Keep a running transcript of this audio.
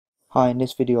Hi, in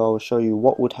this video I will show you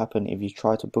what would happen if you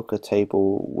try to book a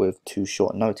table with too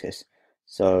short notice.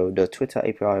 So the Twitter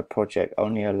API project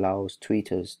only allows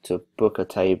tweeters to book a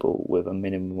table with a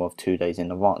minimum of 2 days in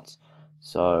advance.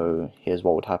 So here's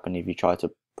what would happen if you try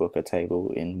to book a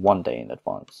table in 1 day in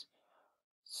advance.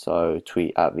 So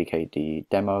tweet at VKD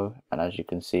demo, and as you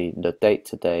can see the date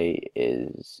today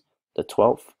is the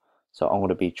 12th. So I'm going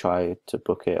to be trying to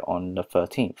book it on the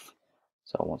 13th.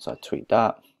 So once I tweet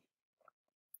that,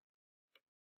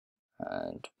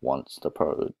 and once the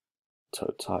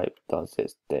prototype does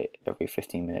its every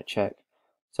 15-minute check.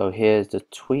 So here's the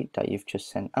tweet that you've just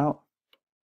sent out,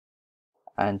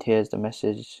 and here's the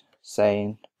message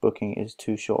saying booking is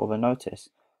too short of a notice.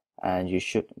 And you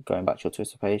should, going back to your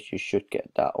Twitter page, you should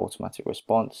get that automatic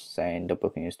response saying the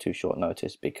booking is too short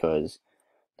notice because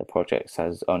the project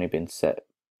has only been set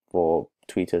for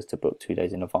tweeters to book 2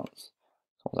 days in advance.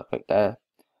 So once I click there,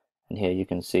 and here you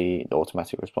can see the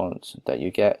automatic response that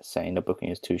you get saying the booking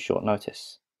is too short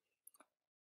notice.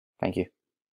 Thank you.